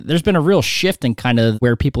there's been a real shift in kind of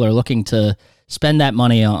where people are looking to spend that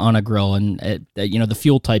money on a grill and, the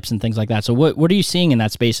fuel types and things like that. So what are you seeing in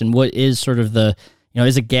that space, and what is sort of the,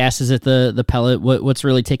 is it gas? Is it the pellet? What's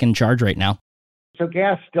really taking charge right now? So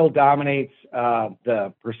gas still dominates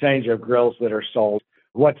the percentage of grills that are sold.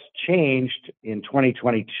 What's changed in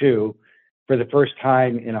 2022, for the first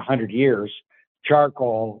time in 100 years,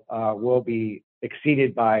 charcoal will be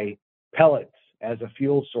exceeded by pellets as a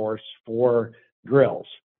fuel source for grills.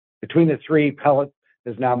 Between the three, pellet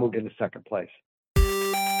has now moved into second place.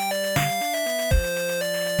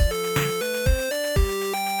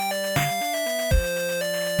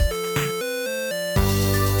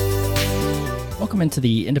 Welcome into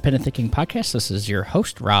the Independent Thinking Podcast. This is your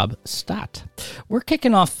host, Rob Stott. We're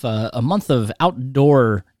kicking off a month of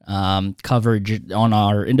outdoor coverage on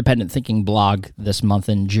our Independent Thinking blog this month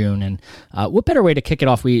in June. And what better way to kick it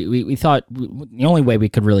off? We thought the only way we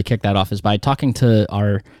could really kick that off is by talking to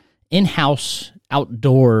our in-house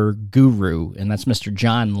outdoor guru, and that's Mr.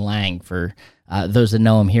 John Laing. For those that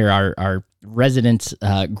know him here, our resident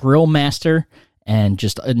grill master and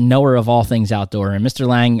just a knower of all things outdoor. And Mr.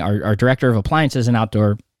 Laing, our director of appliances and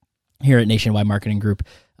outdoor here at Nationwide Marketing Group,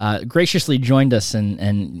 graciously joined us, and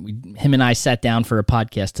him and I sat down for a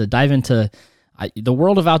podcast to dive into the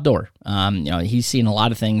world of outdoor. He's seen a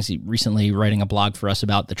lot of things. He recently writing a blog for us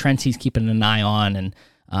about the trends he's keeping an eye on, and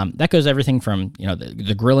that goes everything from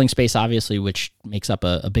the grilling space, obviously, which makes up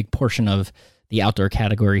a big portion of the outdoor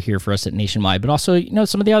category here for us at Nationwide, but also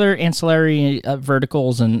some of the other ancillary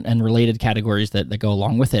verticals and related categories that go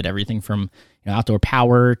along with it. Everything from outdoor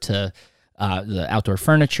power to the outdoor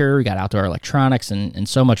furniture. We got outdoor electronics and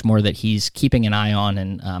so much more that he's keeping an eye on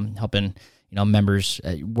and helping members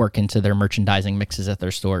work into their merchandising mixes at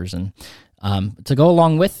their stores. And to go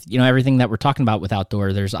along with everything that we're talking about with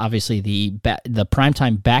outdoor, there's obviously the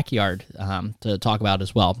PrimeTime Backyard to talk about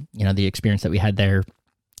as well. The experience that we had there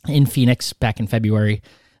in Phoenix back in February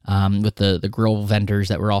with the grill vendors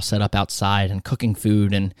that were all set up outside and cooking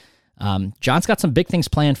food. And John's got some big things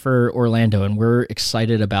planned for Orlando, and we're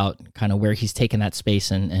excited about kind of where he's taken that space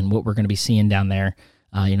and what we're going to be seeing down there,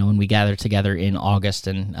 when we gather together in August.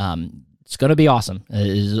 And it's going to be awesome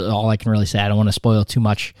is all I can really say. I don't want to spoil too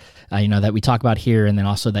much, that we talk about here, and then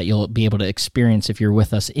also that you'll be able to experience if you're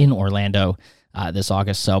with us in Orlando this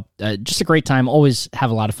August. So just a great time. Always have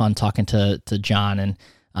a lot of fun talking to John and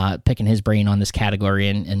picking his brain on this category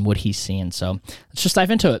and what he's seeing. So let's just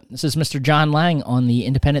dive into it. This is Mr. John Laing on the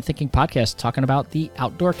Independent Thinking Podcast talking about the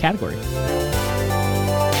outdoor category.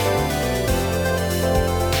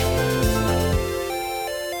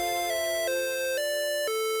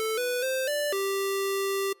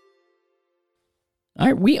 All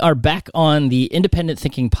right, we are back on the Independent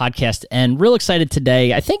Thinking Podcast and real excited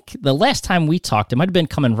today. I think the last time we talked, it might have been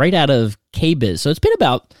coming right out of KBIZ. So it's been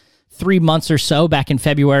about 3 months or so back in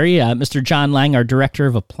February. Mr. John Laing, our Director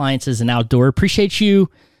of Appliances and Outdoor, appreciate you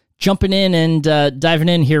jumping in and diving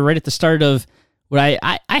in here right at the start of what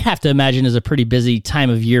I have to imagine is a pretty busy time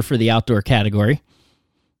of year for the outdoor category.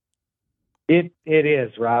 It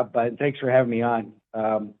is, Rob, and thanks for having me on.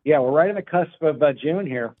 We're right on the cusp of June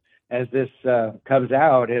here as this comes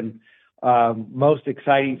out, and most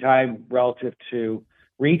exciting time relative to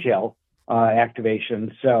retail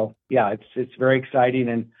activation. So, it's very exciting,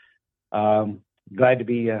 and glad to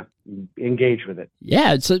be engaged with it.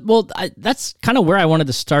 Yeah, that's kind of where I wanted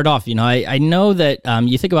to start off. I know that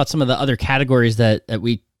you think about some of the other categories that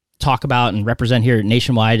we talk about and represent here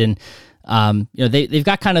Nationwide, and they've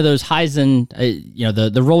got kind of those highs and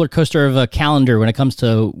the roller coaster of a calendar when it comes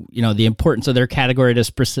to the importance of their category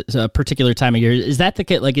at a particular time of year. Is that the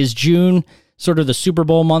case? Like, is June sort of the Super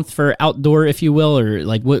Bowl month for outdoor, if you will, or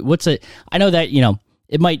like what's it? I know that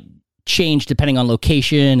it might change depending on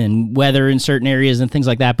location and weather in certain areas and things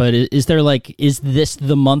like that, but is this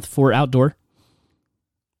the month for outdoor?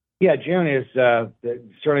 Yeah, June is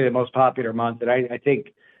certainly the most popular month, and I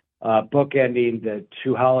think bookending the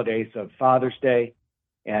two holidays of Father's Day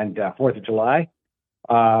and 4th of July,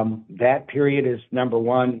 that period is number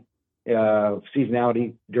one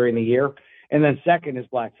seasonality during the year, and then second is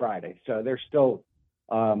Black Friday. So there's still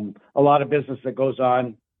a lot of business that goes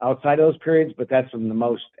on outside of those periods, but that's when the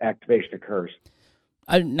most activation occurs.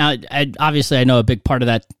 Obviously, I know a big part of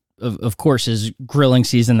that, of course, is grilling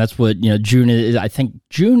season. That's what June is. I think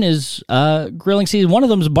June is grilling season. One of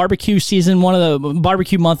them is barbecue season, one of the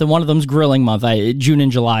barbecue month, and one of them is grilling month. June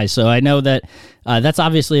and July. So I know that that's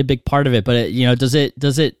obviously a big part of it. But does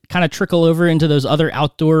it kind of trickle over into those other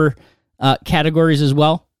outdoor categories as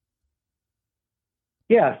well?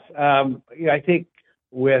 Yes, I think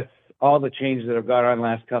with all the changes that have gone on the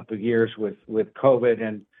last couple of years with COVID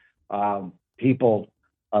and people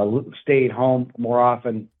staying home more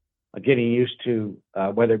often, getting used to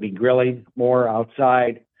whether it be grilling more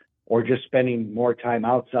outside or just spending more time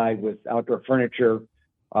outside with outdoor furniture,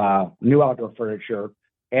 new outdoor furniture,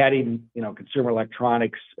 adding, consumer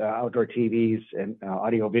electronics, outdoor TVs and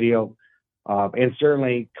audio, video, and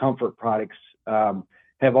certainly comfort products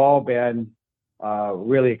have all been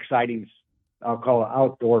really exciting, I'll call it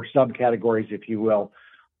outdoor subcategories, if you will.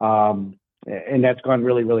 And that's gone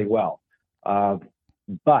really, really well.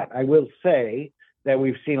 But I will say that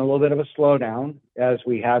we've seen a little bit of a slowdown, as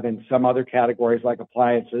we have in some other categories like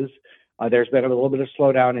appliances. There's been a little bit of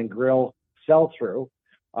slowdown in grill sell-through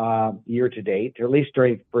year to date, or at least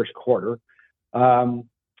during the first quarter. And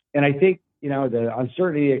I think, the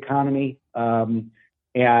uncertainty of the economy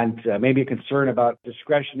and maybe a concern about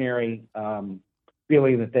discretionary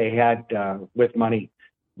feeling that they had with money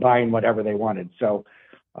buying whatever they wanted. So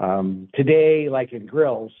today, like in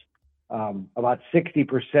grills, about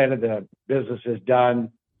 60% of the business is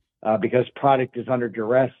done because product is under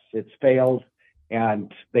duress, it's failed,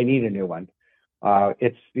 and they need a new one.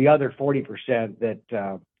 It's the other 40% that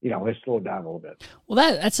has slowed down a little bit. Well,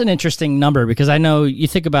 that's an interesting number, because I know you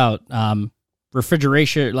think about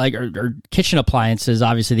refrigeration, or kitchen appliances.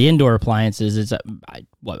 Obviously, the indoor appliances is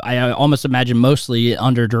I almost imagine mostly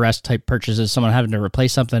under duress type purchases, someone having to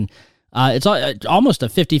replace something. It's almost a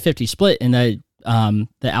 50-50 split in the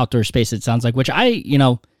outdoor space, it sounds like, which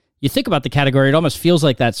you think about the category, it almost feels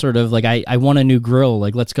like that sort of like, I want a new grill,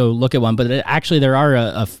 like let's go look at one. But actually there are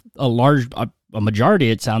a large majority,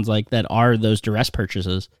 it sounds like, that are those duress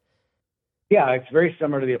purchases. Yeah, it's very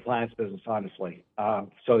similar to the appliance business, honestly.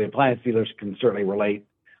 So the appliance dealers can certainly relate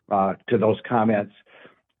to those comments.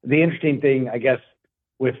 The interesting thing, I guess,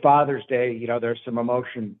 with Father's Day, there's some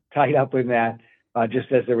emotion tied up in that,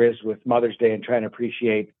 just as there is with Mother's Day, and trying to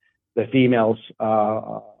appreciate the females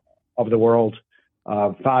of the world.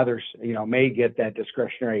 Fathers, may get that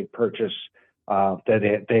discretionary purchase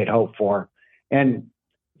that they had hoped for. And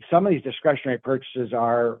some of these discretionary purchases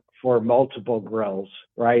are for multiple grills,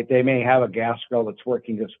 right? They may have a gas grill that's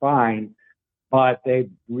working just fine, but they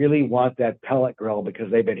really want that pellet grill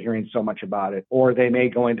because they've been hearing so much about it. Or they may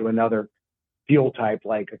go into another fuel type,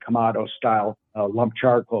 like a Kamado style lump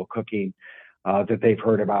charcoal cooking that they've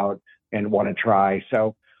heard about and want to try.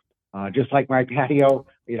 So just like my patio,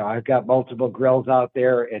 I've got multiple grills out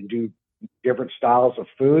there and do different styles of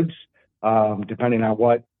foods, depending on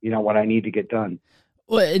what I need to get done.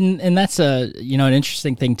 Well, and that's an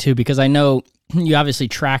interesting thing too, because I know you obviously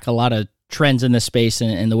track a lot of trends in this space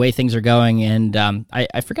and the way things are going. And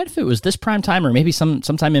I forget if it was this prime time or maybe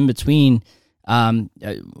sometime in between. One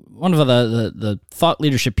of the thought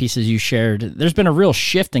leadership pieces you shared, there's been a real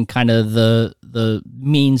shift in kind of the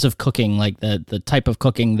means of cooking, like the type of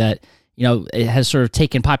cooking that, it has sort of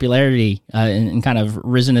taken popularity and kind of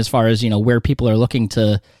risen as far as, where people are looking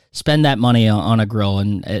to spend that money on a grill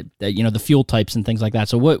and, the fuel types and things like that.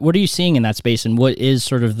 So what are you seeing in that space, and what is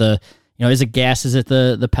sort of the, is it gas? Is it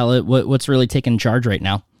the pellet? What's really taking charge right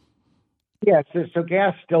now? Yeah, so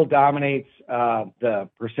gas still dominates the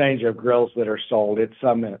percentage of grills that are sold. It's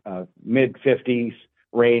some mid-50s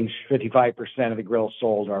range. 55% of the grills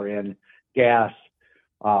sold are in gas.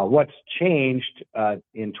 What's changed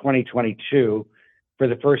in 2022, for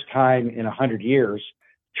the first time in 100 years,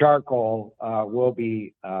 charcoal will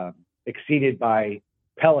be exceeded by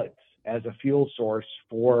pellets as a fuel source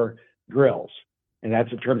for grills, and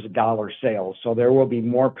that's in terms of dollar sales. So there will be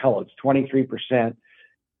more pellets. 23%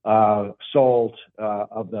 sold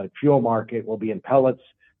of the fuel market will be in pellets,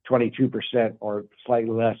 22% or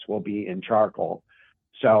slightly less will be in charcoal.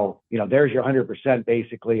 So, there's your 100%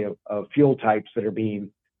 basically of fuel types that are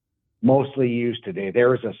being mostly used today.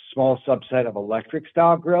 There is a small subset of electric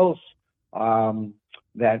style grills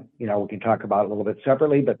that, we can talk about a little bit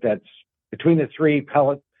separately, but that's between the three.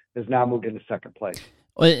 Pellet has now moved into second place.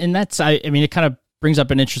 Well, and that's, it kind of brings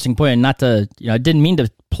up an interesting point, and not to, I didn't mean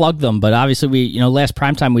to plug them, but obviously we, last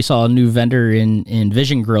prime time we saw a new vendor in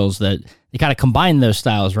Vision Grills that they kind of combine those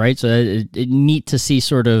styles, right? So it's neat to see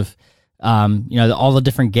sort of, all the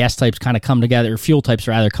different gas types kind of come together, or fuel types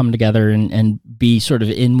rather, come together and be sort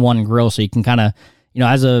of in one grill. So you can kind of,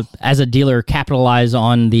 as a dealer, capitalize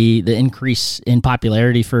on the increase in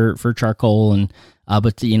popularity for charcoal, and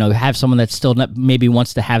but to, have someone that still maybe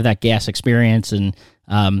wants to have that gas experience and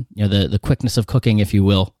the quickness of cooking, if you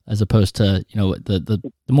will, as opposed to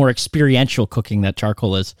the more experiential cooking that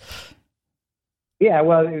charcoal is. Yeah,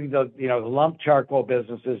 well, the lump charcoal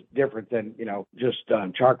business is different than just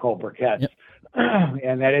charcoal briquettes, yep.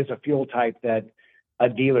 And that is a fuel type that a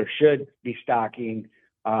dealer should be stocking,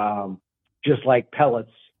 just like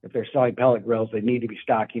pellets. If they're selling pellet grills, they need to be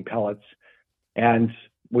stocking pellets. And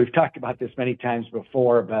we've talked about this many times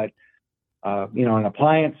before, but an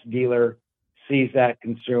appliance dealer sees that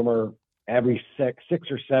consumer every 6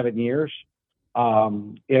 or 7 years.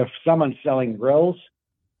 If someone's selling grills,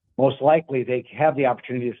 most likely they have the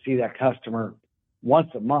opportunity to see that customer once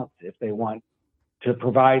a month if they want to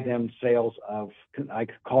provide them sales of, I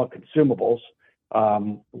could call it consumables,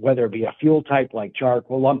 whether it be a fuel type like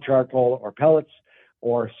charcoal, lump charcoal, or pellets,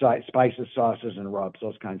 or spices, sauces, and rubs,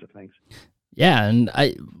 those kinds of things. Yeah, and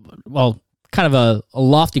kind of a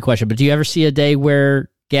lofty question, but do you ever see a day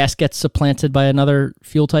where gas gets supplanted by another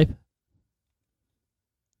fuel type?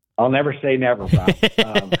 I'll never say never, Rob.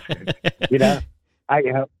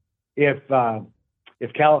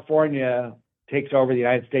 If California takes over the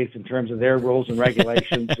United States in terms of their rules and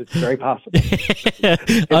regulations, it's very possible.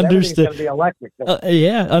 Everything's going to be electric.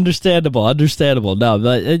 Yeah, understandable. No,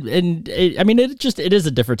 but it is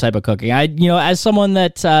a different type of cooking. As someone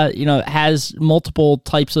that has multiple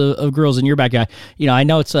types of grills in your backyard, I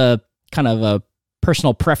know it's a kind of a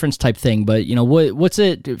personal preference type thing, but what's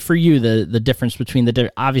it for you? The difference between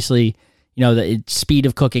obviously, the speed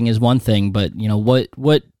of cooking is one thing, but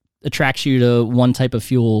what attracts you to one type of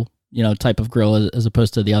fuel, type of grill as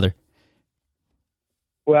opposed to the other?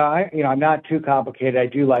 Well, I'm not too complicated. I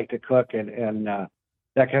do like to cook and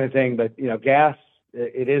that kind of thing, but gas,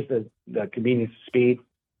 it is the convenience of speed,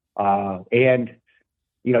 and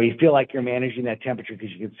you feel like you're managing that temperature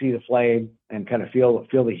because you can see the flame and kind of feel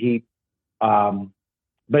the heat.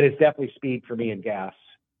 But it's definitely speed for me in gas.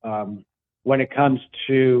 When it comes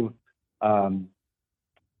to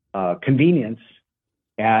convenience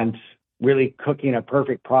and really cooking a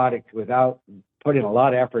perfect product without putting a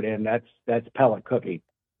lot of effort in, that's pellet cooking.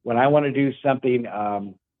 When I want to do something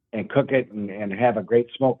and cook it and have a great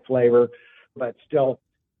smoke flavor, but still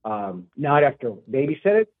not have to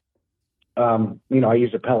babysit it, I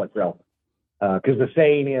use a pellet grill. Because the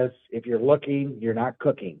saying is, if you're looking, you're not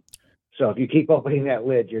cooking. So if you keep opening that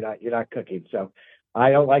lid, you're not cooking. So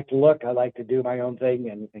I don't like to look. I like to do my own thing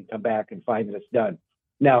and come back and find that it's done.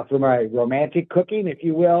 Now, for my romantic cooking, if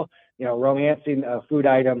you will, romancing a food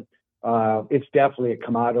item, it's definitely a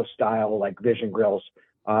Kamado style, like Vision grills.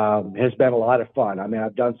 Has been a lot of fun. I mean,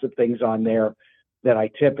 I've done some things on there that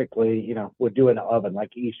I typically, would do in the oven,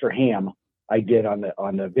 like Easter ham. I did on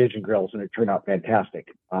the Vision grills, and it turned out fantastic,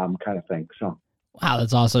 kind of thing. So. Wow,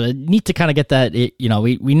 that's awesome. Neat to kind of get that.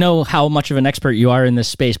 We know how much of an expert you are in this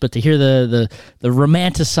space, but to hear the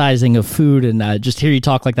romanticizing of food and just hear you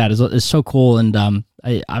talk like that is so cool, and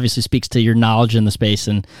it obviously speaks to your knowledge in the space.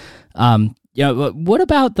 And what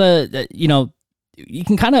about you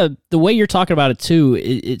can kind of, the way you're talking about it too,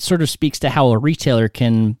 it sort of speaks to how a retailer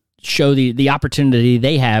can show the opportunity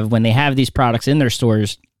they have when they have these products in their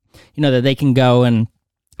stores, that they can go and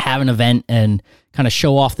have an event and kind of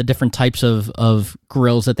show off the different types of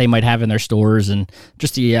grills that they might have in their stores, and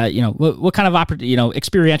just the what kind of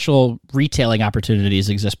experiential retailing opportunities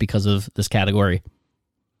exist because of this category.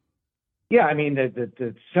 Yeah, I mean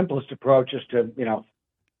the simplest approach is to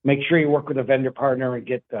make sure you work with a vendor partner and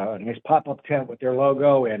get a nice pop-up tent with their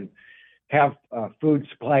logo and have food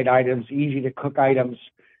supplied items, easy to cook items,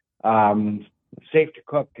 safe to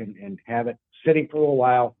cook, and have it sitting for a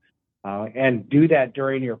while. And do that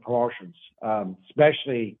during your promotions,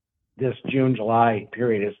 especially this June, July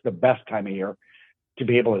period is the best time of year to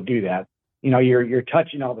be able to do that. You're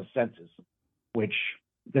touching all the senses, which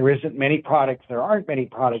there aren't many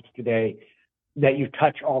products today that you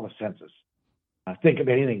touch all the senses. Think of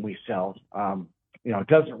anything we sell. It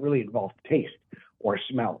doesn't really involve taste or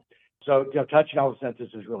smell. So touching all the senses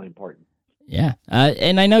is really important. Yeah.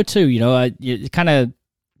 And I know too, it kind of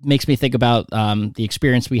makes me think about the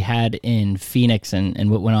experience we had in Phoenix and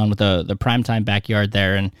what went on with the PrimeTime Backyard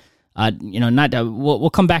there. And, we'll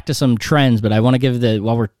come back to some trends, but I want to give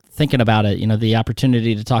while we're thinking about it, the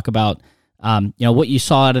opportunity to talk about, what you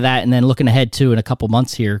saw out of that. And then looking ahead to in a couple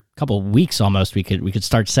months here, couple weeks almost, we could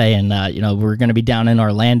start saying, we're going to be down in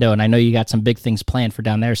Orlando, and I know you got some big things planned for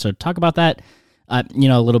down there. So talk about that, a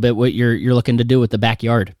little bit, what you're looking to do with the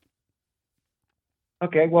backyard.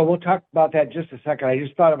 Okay, well, we'll talk about that in just a second. I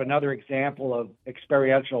just thought of another example of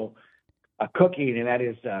experiential cooking, and that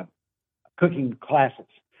is cooking classes.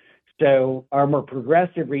 So our more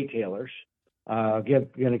progressive retailers, give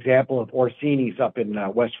an example of Orsini's up in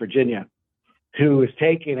West Virginia, who has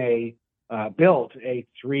taken built a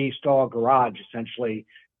 3-stall garage, essentially,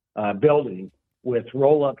 building with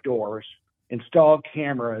roll-up doors, installed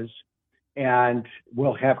cameras, and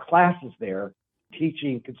we'll have classes there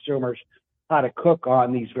teaching consumers how to cook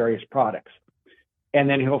on these various products. And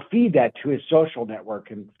then he'll feed that to his social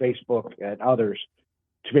network and Facebook and others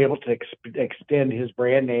to be able to extend his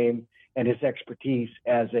brand name and his expertise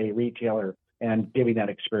as a retailer and giving that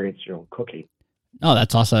experience through cooking. Oh,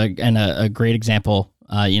 that's also and a great example,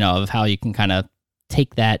 of how you can kind of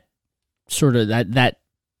take that sort of that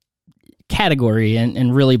category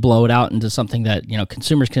and really blow it out into something that,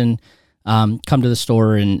 consumers can come to the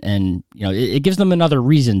store and it gives them another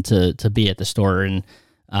reason to be at the store and,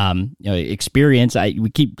 experience. We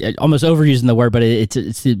keep almost overusing the word, but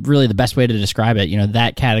it's really the best way to describe it,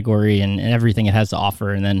 that category and everything it has to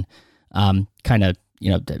offer. And then kind of,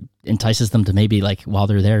 entices them to maybe like while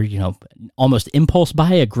they're there, almost impulse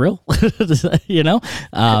buy a grill, but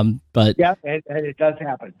yeah, and it does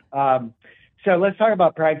happen. So let's talk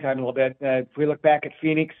about PrimeTime a little bit. If we look back at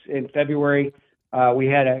Phoenix in February, we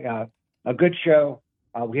had a good show.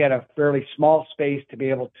 We had a fairly small space to be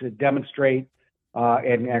able to demonstrate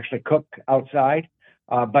and actually cook outside,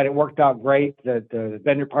 but it worked out great. The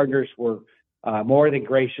vendor partners were more than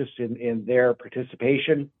gracious in their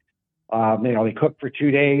participation. They cooked for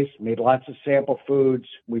 2 days, made lots of sample foods.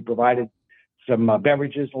 We provided some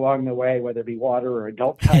beverages along the way, whether it be water or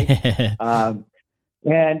adult type.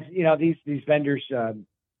 And these vendors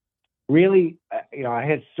really, I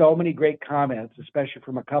had so many great comments, especially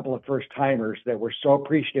from a couple of first timers that were so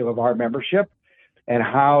appreciative of our membership and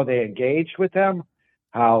how they engaged with them,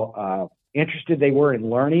 how interested they were in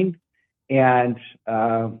learning and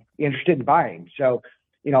interested in buying. So,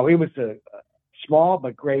 it was a small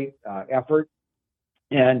but great effort.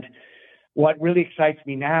 And what really excites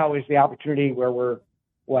me now is the opportunity where we're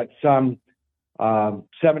some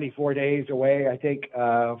 74 days away, I think,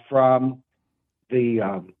 from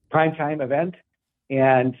the PrimeTime event.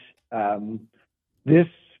 And this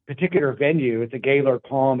particular venue, it's a Gaylord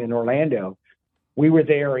Palm in Orlando. We were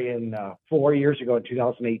there in 4 years ago in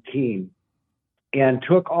 2018 and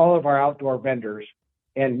took all of our outdoor vendors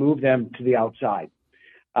and moved them to the outside.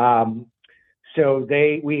 So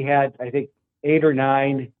we had, I think, 8 or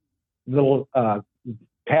 9 little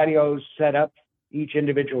patios set up, each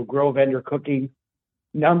individual grill vendor cooking,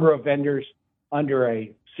 number of vendors under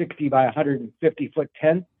a 60 by 150 foot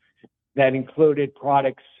tent that included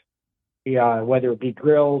products, whether it be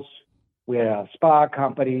grills. We had a spa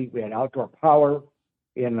company, we had outdoor power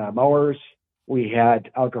in mowers, we had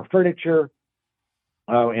outdoor furniture.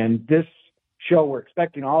 And this show, we're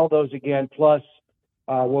expecting all those again, plus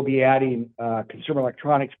we'll be adding consumer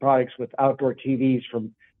electronics products with outdoor TVs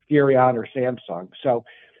from Furrion or Samsung. So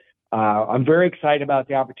I'm very excited about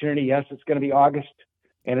the opportunity. Yes, it's going to be August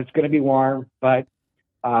and it's going to be warm, but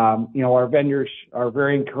our vendors are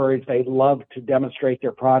very encouraged. They love to demonstrate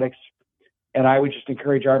their products. And I would just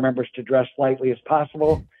encourage our members to dress lightly as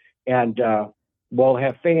possible. And we'll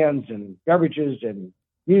have fans and beverages and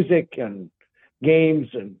music and games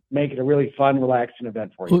and make it a really fun, relaxing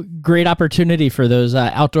event for you. Well, great opportunity for those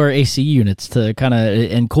outdoor AC units to kind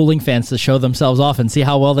of, and cooling fans to show themselves off and see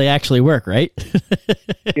how well they actually work, right?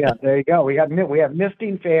 Yeah, there you go. We have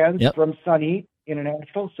misting fans from Sun Heat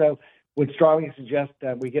International. So would strongly suggest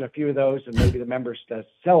that we get a few of those and maybe the members to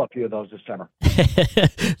sell a few of those this summer.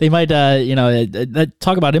 They might,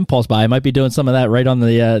 talk about impulse buy. I might be doing some of that right on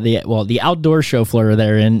the outdoor show floor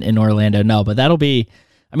there in Orlando. No, but that'll be,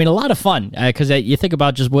 a lot of fun because you think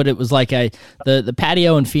about just what it was like. The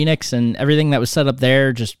patio in Phoenix and everything that was set up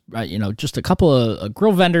there, just a couple of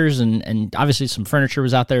grill vendors and obviously some furniture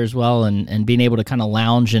was out there as well, and being able to kind of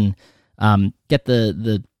lounge and get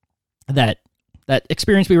that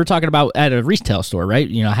experience we were talking about at a retail store, right?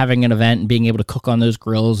 Having an event and being able to cook on those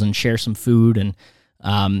grills and share some food and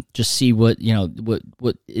just see what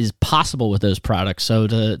is possible with those products. So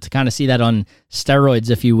to kind of see that on steroids,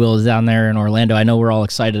 if you will, is down there in Orlando. I know we're all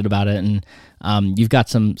excited about it, and you've got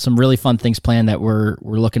some really fun things planned that we're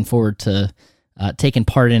looking forward to taking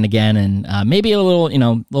part in again. And maybe a little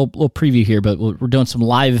little preview here, but we're doing some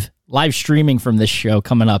live streaming from this show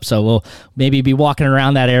coming up. So we'll maybe be walking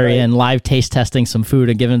around that area and live taste testing some food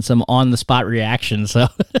and giving some on the spot reactions. So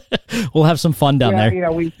we'll have some fun down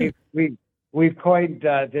there. We've coined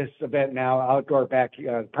this event now outdoor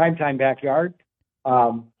PrimeTime Backyard.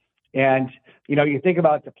 And, you think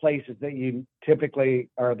about the places that you typically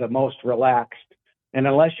are the most relaxed. And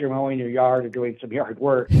unless you're mowing your yard or doing some yard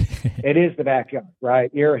work, it is the backyard, right?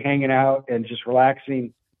 You're hanging out and just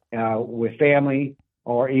relaxing with family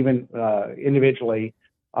or even individually.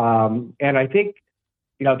 And I think,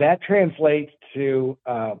 that translates to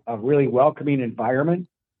a really welcoming environment,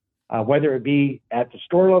 whether it be at the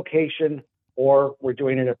store location or we're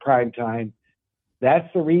doing it at PrimeTime. That's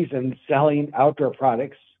the reason selling outdoor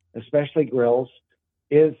products, especially grills,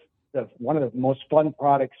 is one of the most fun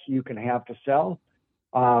products you can have to sell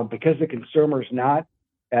because the consumer's not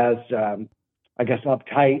as I guess,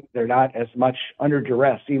 uptight. They're not as much under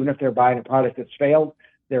duress. Even if they're buying a product that's failed,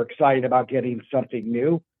 they're excited about getting something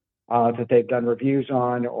new that they've done reviews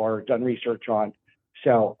on or done research on.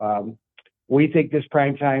 So we think this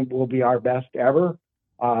prime time will be our best ever,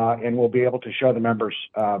 and we'll be able to show the members,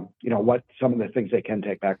 what some of the things they can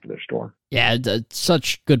take back to their store. Yeah,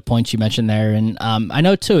 such good points you mentioned there. And I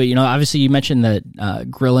know, too, obviously you mentioned that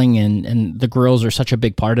grilling and the grills are such a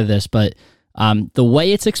big part of this, but the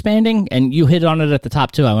way it's expanding, and you hit on it at the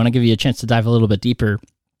top, too, I want to give you a chance to dive a little bit deeper.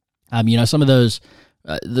 Some of those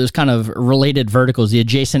kind of related verticals, the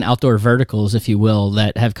adjacent outdoor verticals, if you will,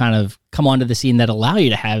 that have kind of come onto the scene that allow you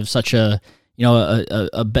to have such a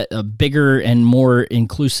bigger and more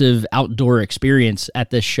inclusive outdoor experience at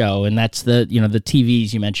this show. And that's the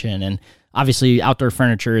TVs you mentioned. And obviously outdoor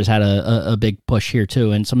furniture has had a big push here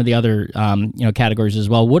too. And some of the other, categories as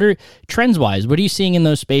well. What are trends wise? What are you seeing in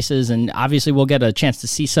those spaces? And obviously we'll get a chance to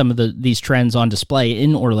see some of these trends on display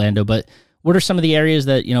in Orlando, but what are some of the areas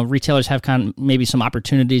that, retailers have kind of maybe some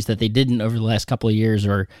opportunities that they didn't over the last couple of years,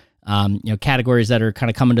 or, categories that are kind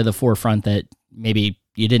of coming to the forefront that maybe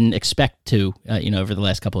you didn't expect to, over the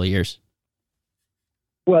last couple of years?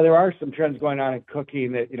 Well, there are some trends going on in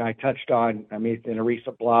cooking that, I touched on, in a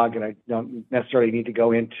recent blog, and I don't necessarily need to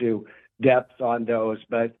go into depth on those,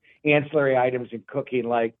 but ancillary items in cooking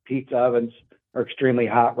like pizza ovens are extremely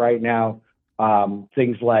hot right now.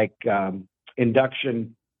 Things like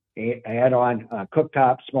induction add-on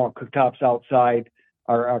cooktops, small cooktops outside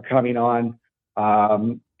are coming on.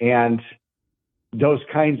 And those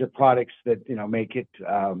kinds of products that, make it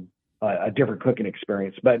a different cooking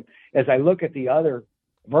experience. But as I look at the other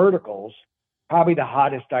verticals, probably the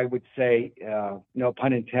hottest, I would say, no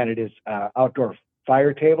pun intended, is outdoor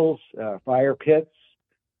fire tables, fire pits,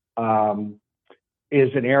 is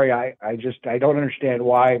an area I don't understand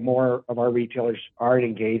why more of our retailers aren't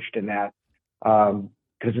engaged in that.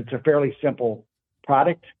 Because it's a fairly simple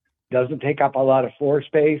product, doesn't take up a lot of floor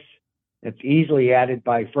space. It's easily added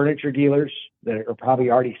by furniture dealers that are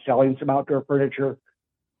probably already selling some outdoor furniture.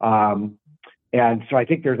 And so I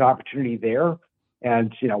think there's opportunity there.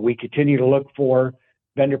 And, we continue to look for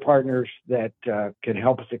vendor partners that can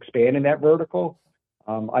help us expand in that vertical.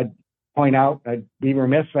 I'd be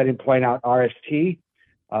remiss if I didn't point out RST. It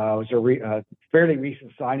was a fairly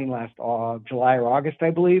recent signing last July or August,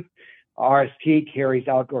 I believe. RST carries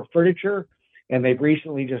outdoor furniture, and they've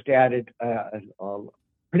recently just added a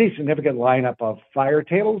pretty significant lineup of fire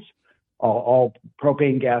tables, all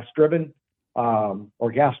propane gas driven,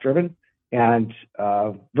 and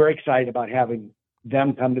very excited about having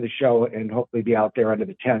them come to the show and hopefully be out there under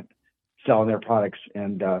the tent selling their products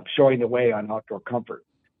and showing the way on outdoor comfort.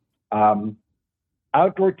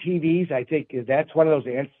 Outdoor TVs, I think that's one of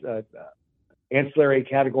those ancillary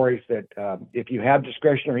categories that if you have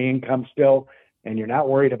discretionary income still and you're not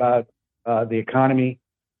worried about the economy,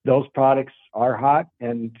 those products are hot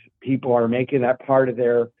and people are making that part of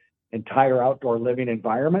their entire outdoor living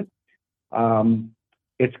environment.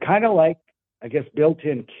 It's kind of like, I guess,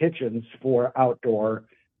 built-in kitchens for outdoor.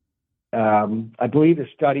 I believe the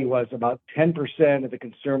study was about 10% of the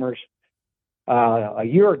consumers a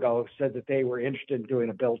year ago said that they were interested in doing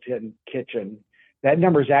a built-in kitchen. That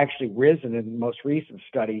number has actually risen in the most recent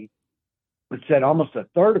study. It said almost a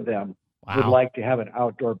third of them would like to have an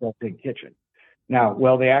outdoor built-in kitchen. Now,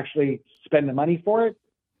 will they actually spend the money for it?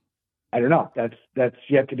 I don't know. That's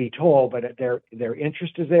yet to be told, but their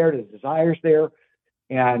interest is there, the desire is there.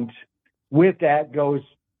 And with that goes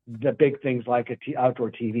the big things like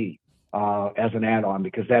outdoor TV as an add-on,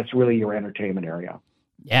 because that's really your entertainment area.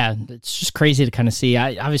 Yeah, it's just crazy to kind of see.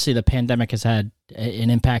 Obviously, the pandemic has had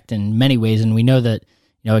an impact in many ways, and we know that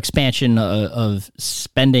expansion of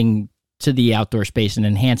spending to the outdoor space and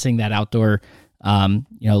enhancing that outdoor,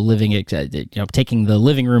 living, taking the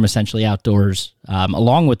living room essentially outdoors,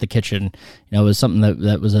 along with the kitchen, was something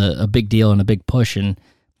that was a big deal and a big push, and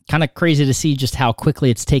kind of crazy to see just how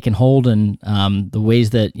quickly it's taken hold, and the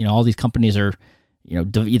ways that all these companies are,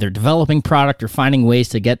 either developing product or finding ways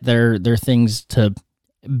to get their things to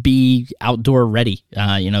be outdoor ready,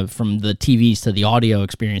 from the TVs to the audio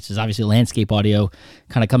experiences. Obviously, landscape audio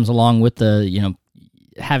kind of comes along with the,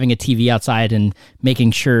 having a TV outside and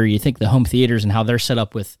making sure you think the home theaters and how they're set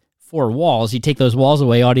up with 4 walls. You take those walls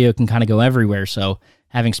away, audio can kind of go everywhere. So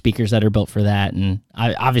having speakers that are built for that, and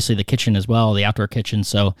obviously the kitchen as well, the outdoor kitchen.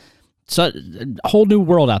 So a whole new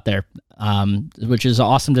world out there, which is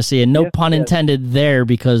awesome to see. And no pun intended there,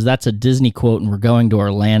 because that's a Disney quote and we're going to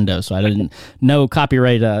Orlando. So I didn't know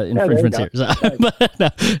copyright infringements here. So,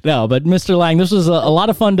 but Mr. Laing, this was a lot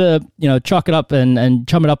of fun to, chalk it up and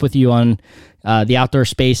chum it up with you on the outdoor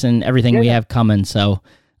space and everything we have coming. So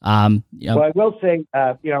Well, I will say,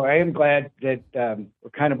 I am glad that we're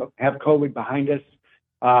kind of have COVID behind us,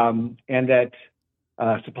 and that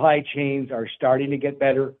supply chains are starting to get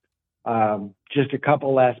better. Just a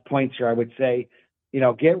couple last points here, I would say,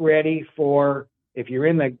 get ready for, if you're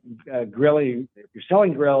in the grilling, if you're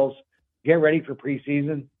selling grills, get ready for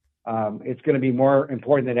preseason. It's going to be more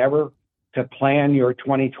important than ever to plan your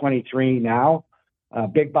 2023 now.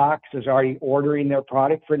 Big Box is already ordering their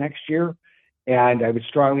product for next year. And I would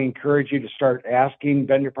strongly encourage you to start asking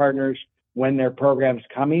vendor partners when their program's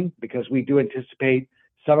coming, because we do anticipate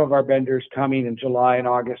some of our vendors coming in July and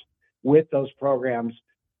August with those programs,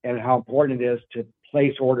 and how important it is to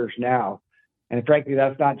place orders now. And frankly,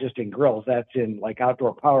 that's not just in grills, that's in like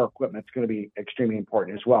outdoor power equipment. It's going to be extremely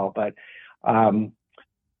important as well. But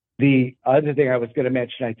the other thing I was going to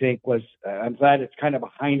mention, I think, was I'm glad it's kind of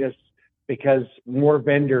behind us, because more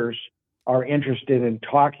vendors are interested in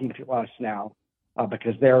talking to us now,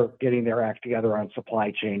 because they're getting their act together on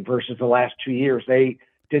supply chain, versus the last 2 years, they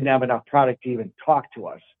didn't have enough product to even talk to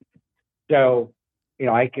us. So,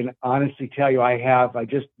 I can honestly tell you, I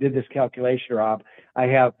just did this calculation, Rob. I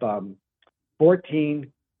have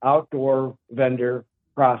 14 outdoor vendor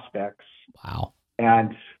prospects. Wow.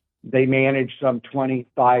 And they manage some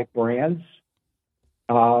 25 brands.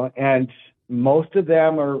 And most of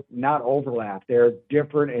them are not overlap. They're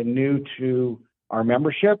different and new to our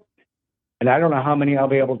membership. And I don't know how many I'll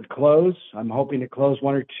be able to close. I'm hoping to close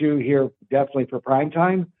 1 or 2 here, definitely for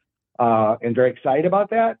PrimeTime, and very excited about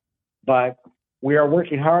that. But we are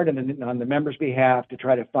working hard on the members' behalf to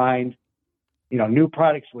try to find, new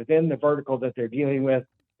products within the vertical that they're dealing with,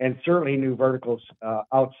 and certainly new verticals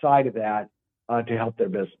outside of that to help their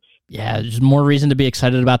business. Yeah, there's more reason to be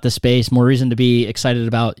excited about this space, more reason to be excited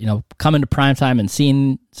about, coming to PrimeTime and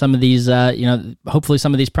seeing some of these, hopefully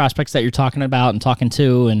some of these prospects that you're talking about and talking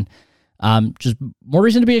to, and just more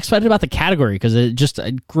reason to be excited about the category, because it just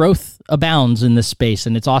growth abounds in this space,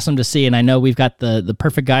 and it's awesome to see. And I know we've got the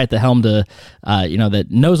perfect guy at the helm to, that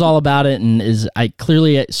knows all about it, and is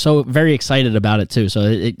clearly so very excited about it too. So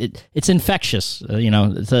it's infectious,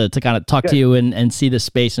 to kind of talk to you and see the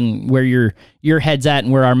space and where your head's at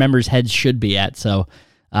and where our members' heads should be at. So,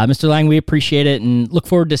 Mr. Laing, we appreciate it and look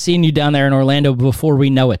forward to seeing you down there in Orlando before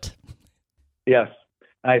we know it. Yes,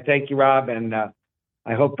 I thank you, Rob, and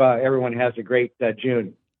I hope everyone has a great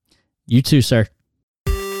June. You too, sir.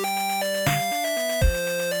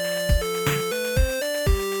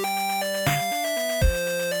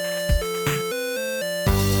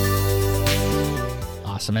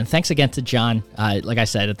 Awesome. And thanks again to John. Like I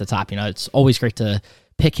said at the top, it's always great to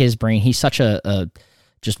pick his brain. He's such a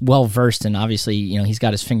just well-versed, and obviously, he's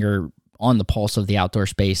got his finger on the pulse of the outdoor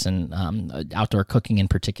space and outdoor cooking in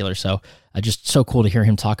particular. So just so cool to hear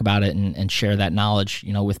him talk about it and share that knowledge,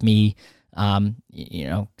 with me,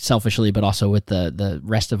 selfishly, but also with the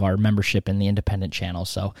rest of our membership in the independent channel.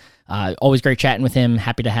 So always great chatting with him.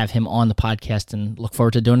 Happy to have him on the podcast and look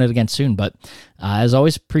forward to doing it again soon. But as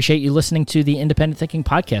always, appreciate you listening to the Independent Thinking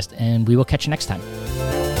Podcast, and we will catch you next time.